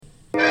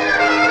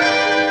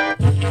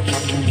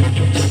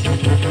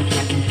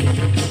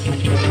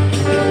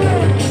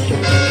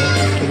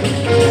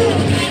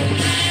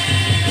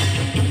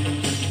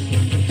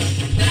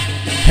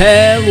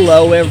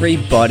Hello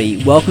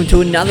everybody, welcome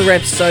to another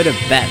episode of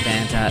Batt,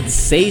 Banter,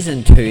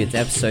 Season 2, it's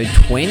episode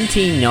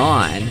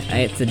 29,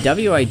 it's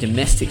the WA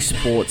Domestic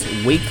Sports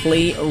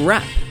Weekly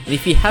Wrap. And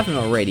if you haven't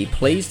already,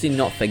 please do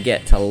not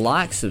forget to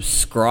like,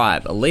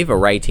 subscribe, leave a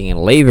rating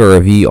and leave a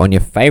review on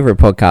your favourite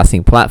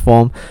podcasting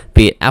platform,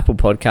 be it Apple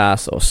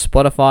Podcasts or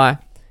Spotify.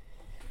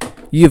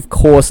 You of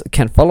course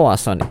can follow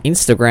us on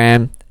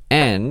Instagram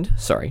and,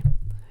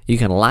 you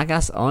can like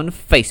us on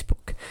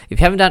Facebook. If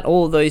you haven't done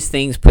all of those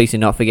things, please do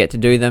not forget to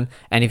do them.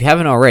 And if you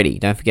haven't already,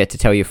 don't forget to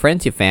tell your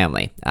friends, your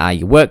family,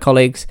 your work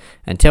colleagues,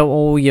 and tell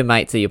all your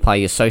mates that you play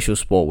your social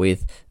sport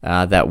with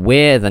that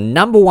we're the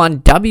number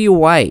one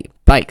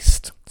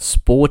WA-based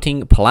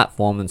sporting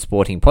platform and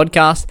sporting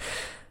podcast.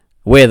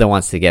 We're the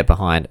ones to get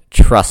behind.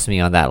 Trust me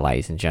on that,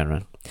 ladies and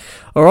gentlemen.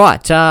 All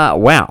right.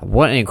 Wow.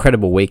 What an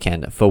incredible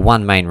weekend for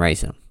one main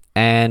reason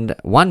and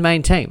one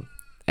main team.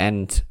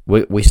 And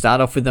we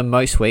start off with them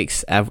most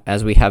weeks,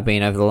 as we have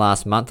been over the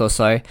last month or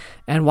so.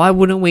 And why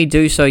wouldn't we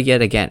do so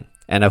yet again?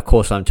 And of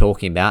course, I'm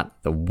talking about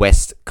the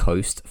West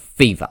Coast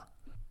Fever.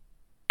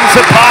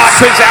 To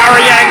Parkers,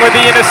 Ariang with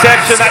the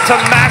interception. That's a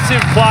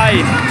massive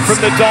play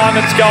from the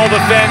Diamonds goal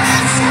defence.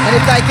 And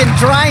if they can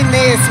drain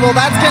this, well,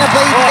 that's going to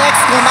be the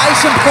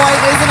exclamation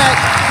point, isn't it?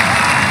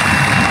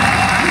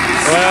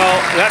 Well,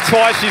 that's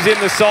why she's in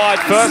the side.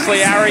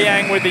 Firstly,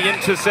 Ariang with the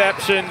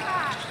interception.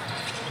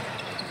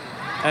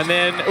 And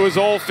then it was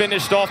all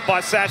finished off by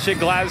Sasha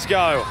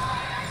Glasgow.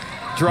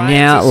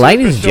 Now,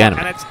 ladies and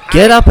gentlemen,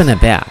 get up and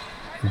about.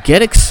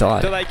 Get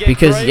excited.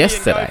 Because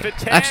yesterday,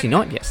 actually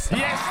not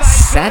yesterday,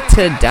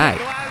 Saturday,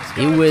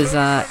 it was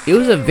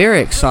a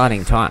very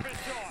exciting time.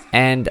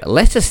 And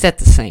let's just set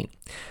the scene.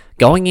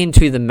 Going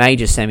into the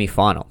major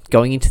semi-final,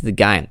 going into the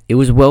game, it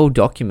was well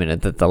documented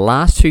that the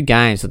last two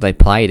games that they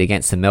played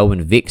against the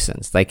Melbourne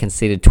Vixens, they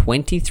conceded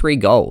 23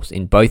 goals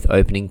in both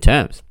opening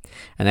terms.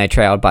 And they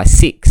trailed by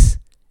 6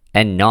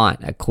 and 9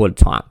 at quarter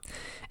time.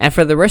 And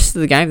for the rest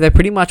of the game, they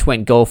pretty much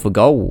went goal for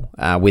goal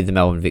with the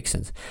Melbourne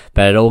Vixens.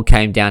 But it all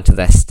came down to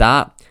their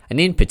start, and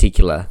in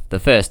particular,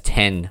 the first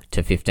 10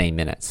 to 15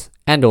 minutes,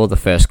 and all the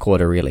first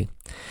quarter really.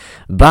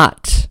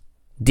 But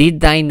did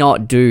they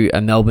not do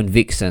a Melbourne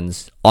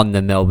Vixens on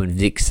the Melbourne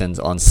Vixens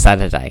on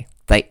Saturday?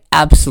 They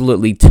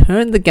absolutely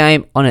turned the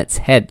game on its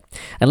head.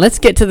 And let's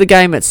get to the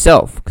game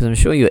itself, because I'm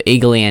sure you're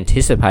eagerly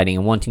anticipating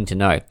and wanting to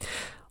know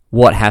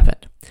what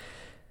happened.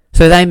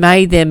 So they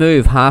made their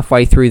move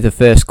halfway through the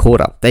first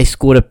quarter. They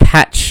scored a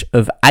patch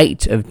of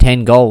 8 of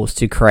 10 goals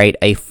to create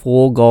a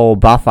 4-goal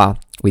buffer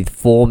with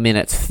 4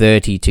 minutes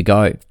 30 to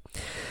go.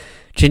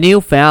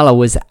 Janelle Fowler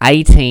was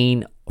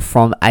 18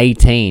 from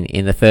 18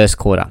 in the first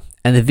quarter,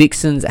 and the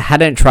Vixens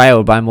hadn't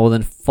trailed by more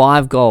than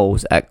 5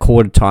 goals at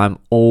quarter time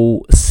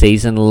all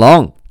season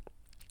long.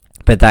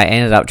 But they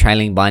ended up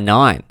trailing by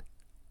 9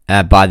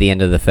 by the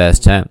end of the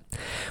first term.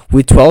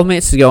 With 12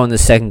 minutes to go in the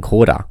second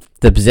quarter,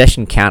 the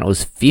possession count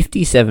was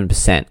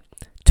 57%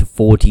 to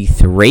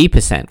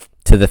 43%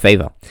 to the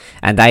Fever,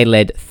 and they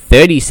led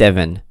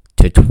 37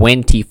 to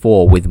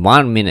 24 with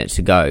 1 minute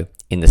to go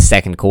in the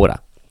second quarter.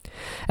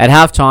 At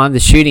halftime, the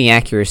shooting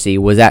accuracy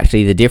was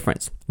actually the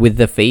difference with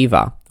the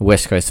Fever,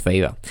 West Coast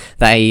Fever.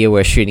 They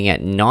were shooting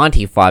at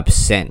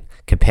 95%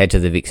 compared to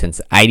the Vixens'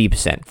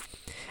 80%,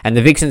 and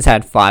the Vixens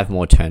had 5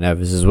 more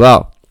turnovers as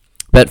well.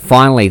 But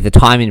finally, the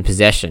time in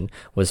possession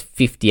was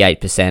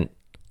 58%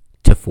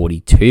 to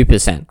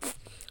 42%.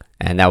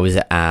 And that was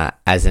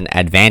as an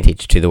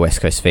advantage to the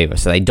West Coast Fever.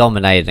 So they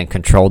dominated and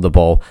controlled the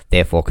ball,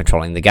 therefore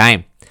controlling the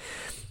game.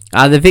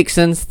 The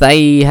Vixens,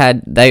 they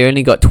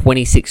only got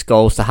 26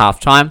 goals to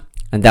halftime,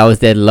 and that was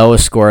their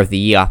lowest score of the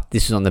year.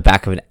 This was on the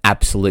back of an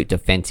absolute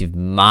defensive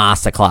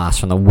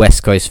masterclass from the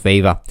West Coast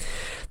Fever.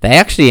 They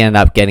actually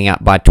ended up getting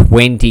up by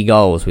 20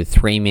 goals with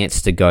 3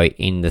 minutes to go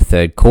in the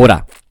third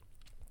quarter.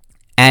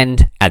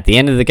 And at the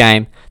end of the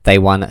game, they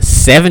won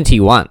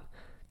 71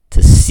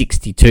 to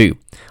 62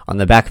 on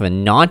the back of a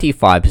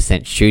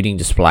 95% shooting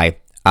display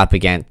up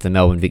against the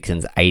Melbourne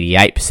Vixens'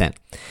 88%.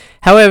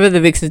 However, the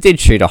Vixens did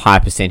shoot a high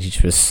percentage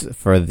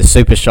for the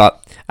super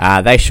shot.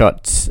 They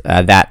shot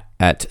that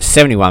at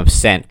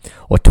 71%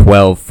 or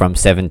 12 from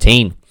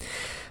 17.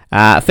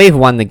 Fever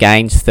won the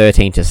gains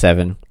 13 to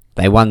 7.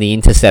 They won the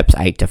intercepts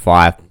 8 to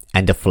 5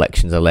 and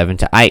deflections 11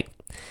 to 8.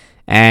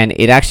 And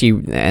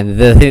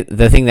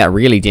the thing that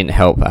really didn't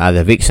help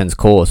the Vixens'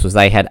 cause was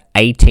they had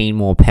 18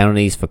 more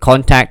penalties for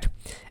contact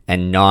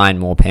and 9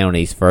 more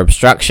penalties for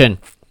obstruction.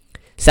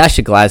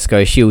 Sasha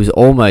Glasgow, she was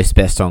almost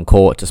best on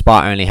court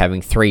despite only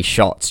having 3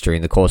 shots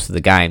during the course of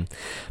the game.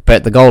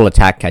 But the goal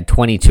attack had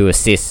 22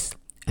 assists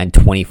and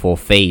 24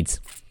 feeds.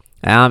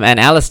 And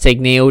Alice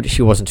Teague-Neald,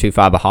 she wasn't too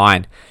far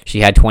behind. She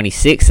had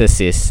 26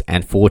 assists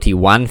and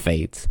 41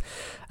 feeds.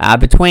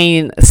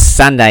 Between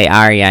Sunday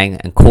Ariang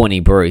and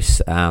Courtney Bruce,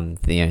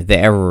 the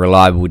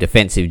ever-reliable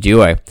defensive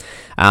duo,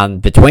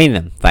 between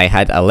them, they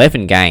had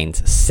 11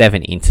 gains,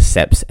 7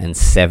 intercepts, and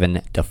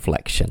 7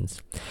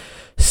 deflections.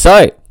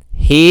 So,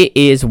 here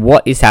is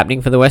what is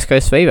happening for the West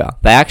Coast Fever.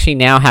 They actually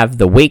now have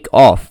the week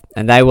off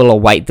and they will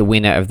await the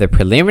winner of the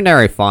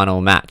preliminary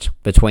final match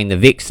between the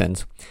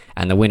Vixens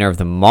and the winner of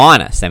the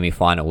minor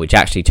semi-final, which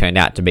actually turned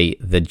out to be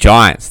the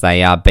Giants.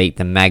 They beat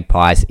the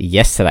Magpies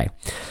yesterday.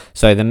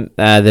 So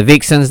the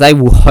Vixens, they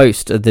will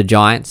host the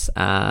Giants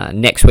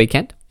next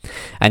weekend,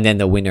 and then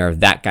the winner of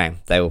that game,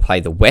 they will play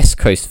the West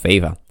Coast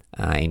Fever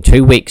in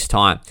 2 weeks'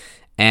 time,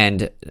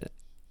 and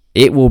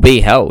it will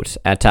be held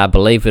at,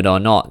 believe it or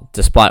not,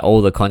 despite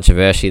all the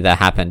controversy that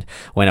happened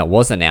when it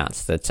was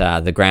announced that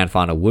the grand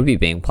final would be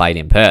being played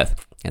in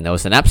Perth. And there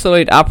was an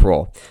absolute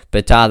uproar.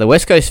 But the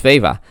West Coast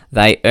Fever,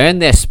 they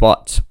earned their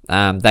spot.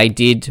 They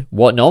did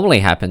what normally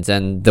happens,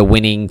 and the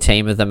winning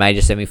team of the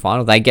major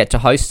semi-final, they get to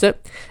host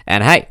it.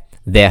 And hey,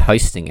 they're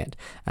hosting it.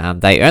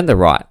 They earned the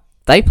right.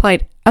 They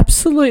played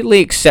absolutely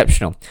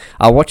exceptional.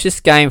 I watched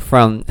this game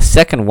from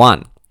second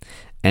one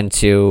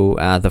until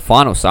the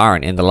final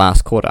siren in the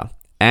last quarter,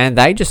 and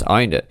they just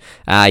owned it.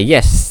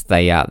 Yes,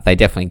 they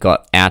definitely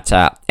got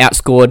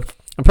outscored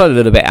and probably a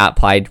little bit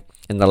outplayed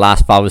in the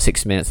last 5 or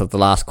 6 minutes of the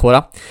last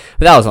quarter,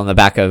 but that was on the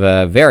back of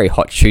a very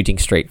hot shooting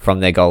streak from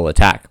their goal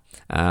attack,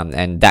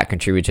 and that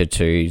contributed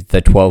to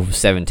the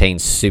 12-17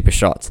 super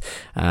shots.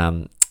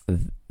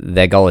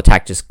 Their goal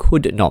attack just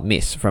could not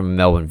miss from a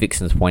Melbourne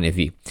Vixens point of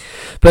view.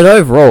 But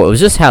overall, it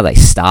was just how they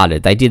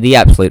started. They did the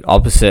absolute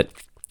opposite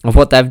of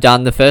what they've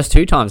done the first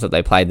 2 times that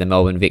they played the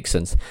Melbourne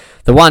Vixens.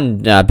 The one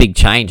big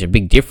change, a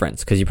big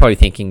difference, because you're probably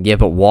thinking, yeah,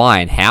 but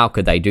why and how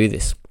could they do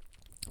this?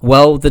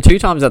 Well, the 2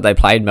 times that they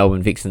played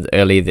Melbourne Vixens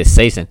earlier this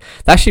season,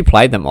 they actually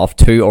played them off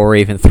 2 or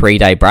even 3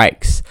 day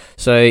breaks.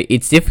 So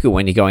it's difficult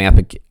when you're going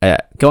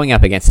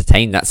up against a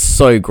team that's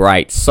so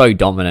great, so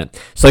dominant,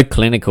 so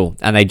clinical,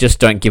 and they just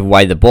don't give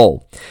away the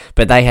ball.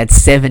 But they had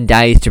 7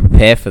 days to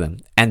prepare for them,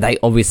 and they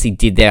obviously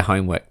did their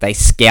homework. They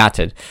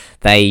scouted.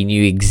 They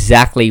knew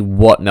exactly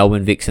what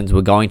Melbourne Vixens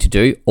were going to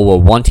do or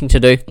were wanting to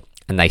do,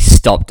 and they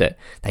stopped it.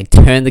 They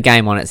turned the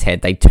game on its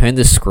head. They turned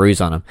the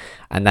screws on them,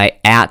 and they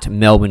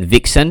out-Melbourne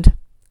Vixened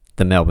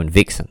the Melbourne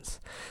Vixens.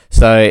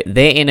 So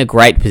they're in a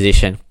great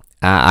position.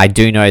 I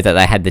do know that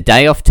they had the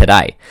day off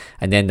today,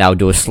 and then they'll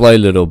do a slow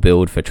little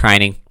build for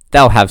training.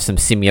 They'll have some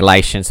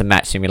simulation, some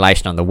match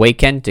simulation on the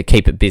weekend to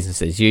keep it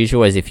business as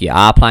usual, as if you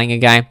are playing a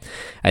game.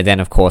 And then,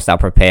 of course, they'll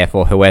prepare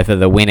for whoever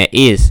the winner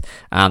is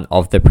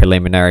of the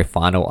preliminary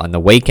final on the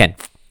weekend.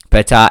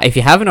 But if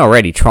you haven't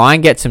already, try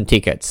and get some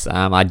tickets.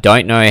 I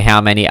don't know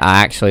how many are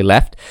actually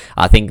left.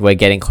 I think we're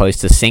getting close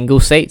to single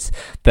seats.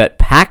 But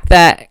pack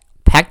that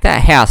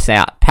house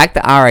out. Pack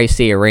the RAC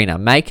Arena.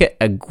 Make it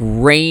a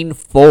green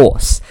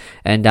force.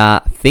 And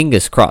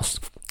fingers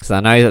crossed. Because I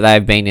know that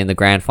they've been in the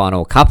grand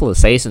final a couple of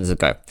seasons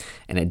ago,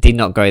 and it did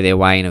not go their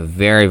way in a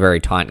very, very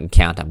tight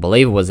encounter. I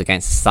believe it was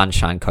against the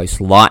Sunshine Coast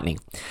Lightning.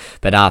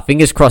 But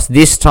fingers crossed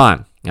this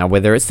time,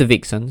 whether it's the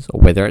Vixens or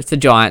whether it's the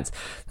Giants,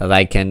 that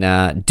they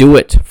can do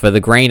it for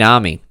the Green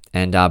Army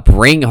and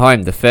bring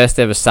home the first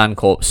ever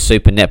Suncorp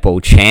Super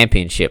Netball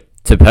Championship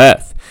to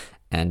Perth.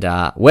 And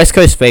West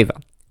Coast Fever,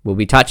 we'll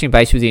be touching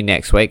base with you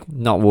next week.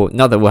 Not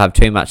that we'll have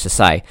too much to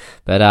say,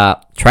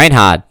 but train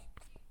hard.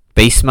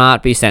 Be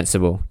smart, be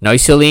sensible, no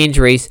silly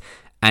injuries,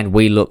 and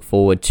we look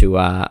forward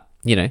to,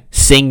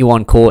 seeing you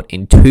on court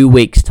in 2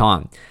 weeks'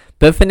 time.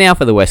 But for now,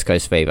 for the West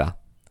Coast Fever,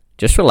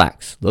 just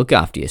relax, look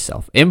after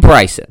yourself,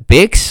 embrace it, be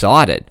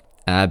excited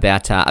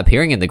about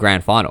appearing in the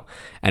grand final,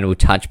 and we'll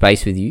touch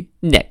base with you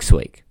next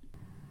week.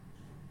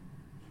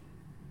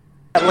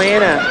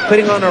 Atlanta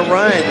putting on a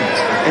run,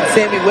 and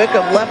Sammy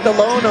Wickham left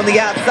alone on the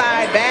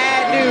outside.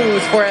 Bad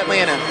news for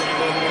Atlanta.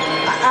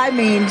 I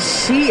mean,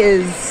 she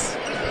is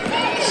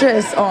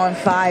just on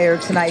fire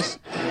tonight.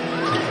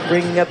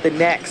 Bringing up the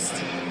next.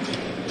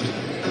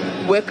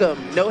 Wickham,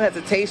 no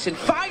hesitation,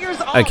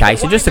 fires off. Okay,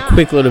 so just a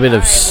quick little bit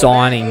of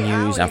signing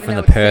news from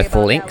the Perth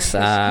Lynx.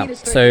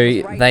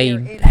 So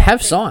they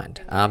have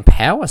signed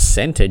power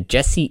centre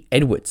Jessie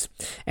Edwards,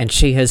 and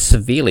she has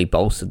severely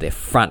bolstered their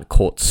front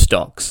court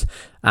stocks.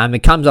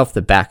 It comes off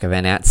the back of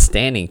an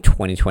outstanding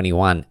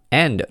 2021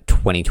 and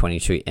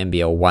 2022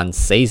 NBL 1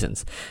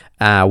 seasons,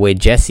 where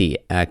Jessie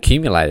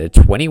accumulated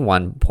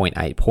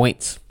 21.8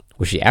 points.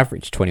 Well, she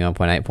averaged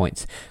 21.8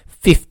 points,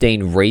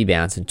 15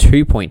 rebounds, and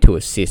 2.2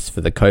 assists for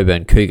the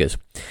Coburn Cougars.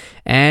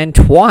 And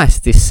twice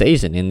this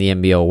season in the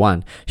NBL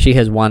 1, she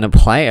has won a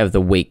Player of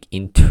the Week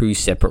in 2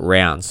 separate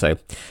rounds. So,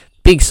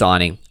 big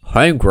signing,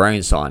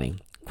 homegrown signing.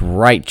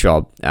 Great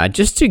job.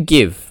 Just to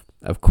give,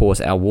 of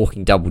course, our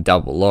walking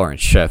double-double, Lauren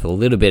Scherf, a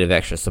little bit of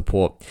extra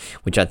support,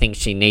 which I think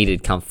she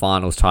needed come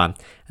finals time,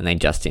 and they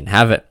just didn't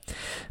have it.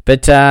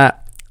 But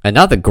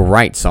another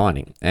great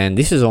signing, and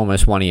this is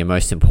almost one of your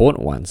most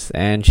important ones,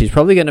 and she's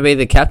probably going to be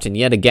the captain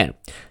yet again.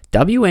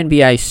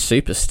 WNBA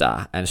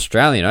superstar and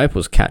Australian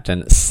Opals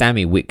captain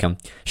Sammy Whitcomb,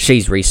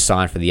 she's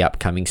re-signed for the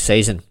upcoming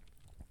season.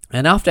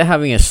 And after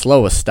having a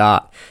slower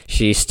start,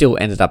 she still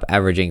ended up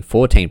averaging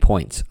 14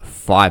 points,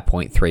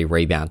 5.3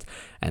 rebounds,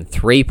 and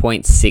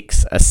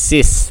 3.6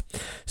 assists.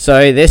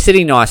 So they're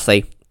sitting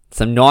nicely.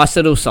 Some nice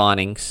little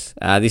signings.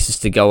 This is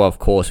to go, of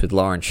course, with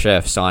Lauren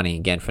Scherf signing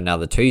again for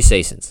another 2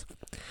 seasons.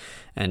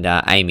 And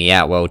Amy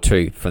Outwell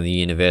too from the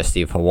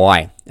University of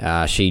Hawaii.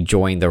 She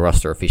joined the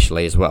roster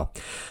officially as well.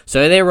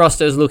 So their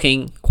roster is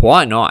looking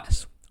quite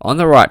nice, on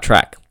the right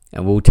track.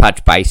 And we'll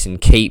touch base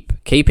and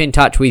keep in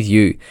touch with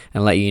you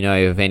and let you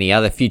know of any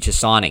other future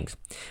signings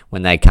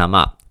when they come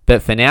up.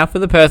 But for now, for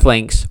the Perth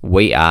Lynx,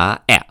 we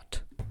are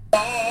out.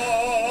 Glory,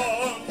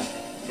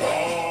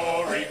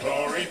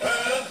 glory,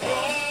 Perth,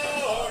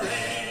 glory.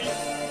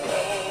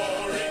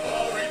 Glory,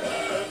 glory,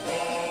 Perth,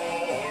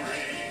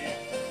 glory.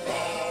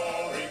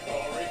 Glory,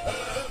 glory,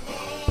 Perth,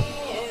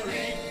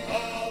 glory.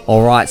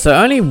 Alright, so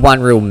only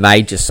one real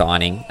major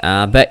signing,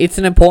 but it's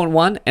an important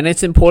one, and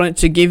it's important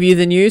to give you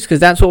the news because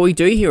that's what we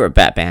do here at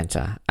Batt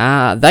Banter.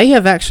 They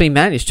have actually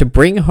managed to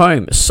bring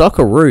home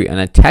Socceroo and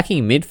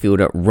attacking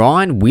midfielder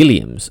Ryan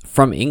Williams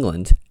from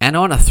England, and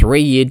on a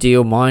 3-year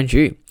deal, mind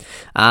you.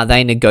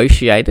 They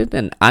negotiated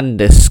an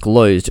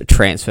undisclosed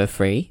transfer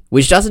fee,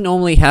 which doesn't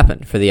normally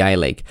happen for the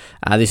A-League.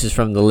 This is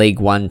from the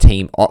League One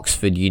team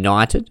Oxford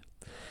United,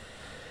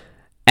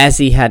 as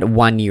he had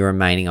 1 year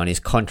remaining on his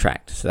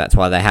contract. So that's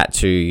why they had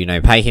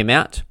to, pay him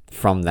out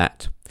from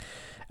that.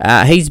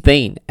 He's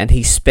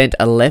spent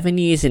 11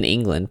 years in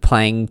England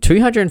playing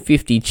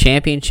 250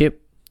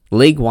 Championship,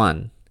 League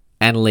One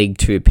and League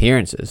Two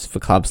appearances for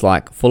clubs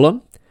like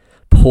Fulham,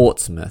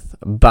 Portsmouth,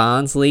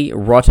 Barnsley,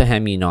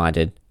 Rotherham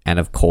United, and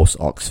of course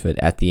Oxford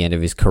at the end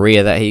of his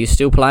career that he is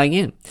still playing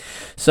in.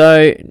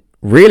 So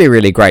really,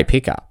 really great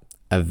pickup.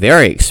 A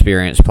very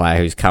experienced player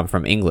who's come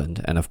from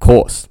England. And of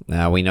course,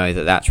 we know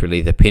that that's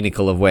really the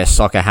pinnacle of where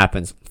soccer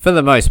happens for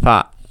the most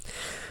part.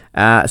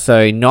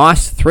 So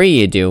nice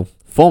 3-year deal.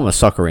 Former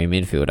Socceroo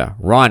midfielder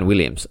Ryan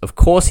Williams. Of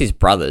course, his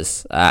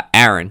brothers,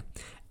 Aaron.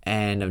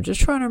 And I'm just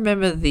trying to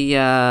remember the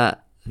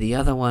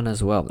other one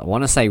as well. I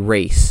want to say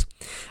Reese.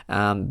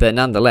 But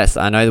nonetheless,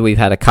 I know that we've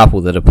had a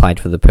couple that have played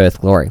for the Perth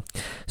Glory.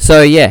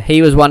 So yeah,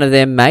 he was one of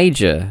their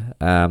major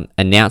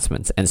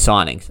announcements and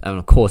signings. And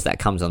of course, that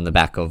comes on the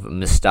back of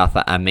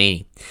Mustafa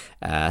Amini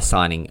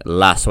signing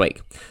last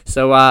week.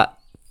 So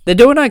they're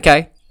doing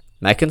okay,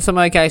 making some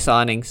okay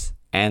signings,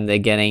 and they're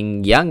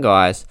getting young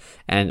guys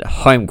and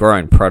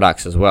homegrown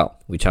products as well,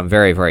 which I'm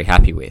very, very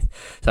happy with.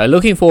 So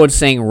looking forward to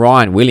seeing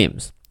Ryan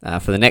Williams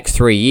for the next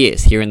 3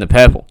 years here in the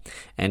purple.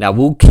 And I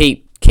will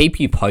keep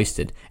you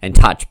posted and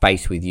touch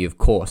base with you, of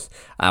course,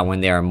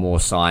 when there are more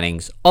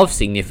signings of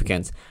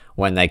significance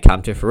when they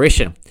come to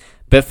fruition.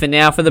 But for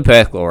now, for the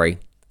Perth Glory,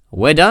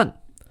 we're done.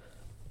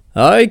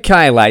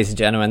 Okay, ladies and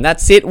gentlemen,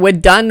 that's it. We're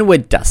done. We're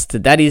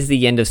dusted. That is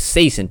the end of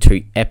Season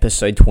 2,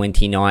 Episode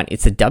 29.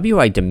 It's a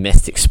WA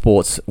Domestic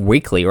Sports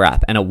Weekly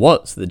Wrap, and it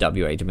was the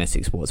WA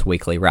Domestic Sports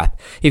Weekly Wrap.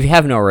 If you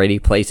haven't already,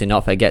 please do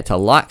not forget to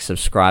like,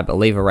 subscribe,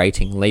 leave a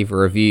rating, leave a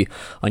review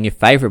on your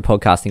favourite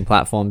podcasting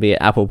platform, be it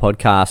Apple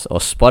Podcasts or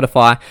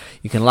Spotify.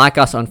 You can like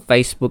us on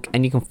Facebook,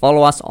 and you can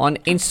follow us on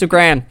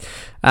Instagram.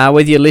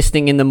 Whether you're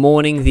listening in the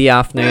morning, the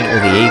afternoon, or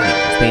the evening,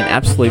 it's been an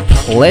absolute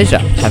pleasure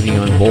having you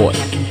on board.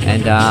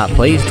 And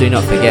please do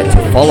not forget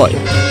to follow,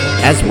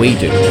 as we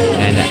do,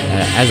 and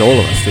as all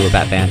of us do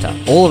about Banter,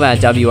 all of our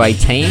WA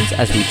teams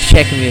as we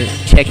check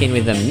in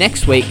with them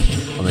next week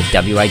on the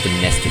WA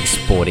domestic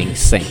sporting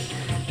scene.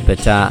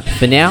 But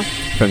for now,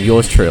 from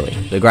yours truly,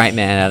 the great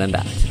man Adam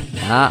Batt,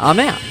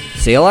 I'm out.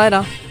 See you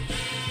later.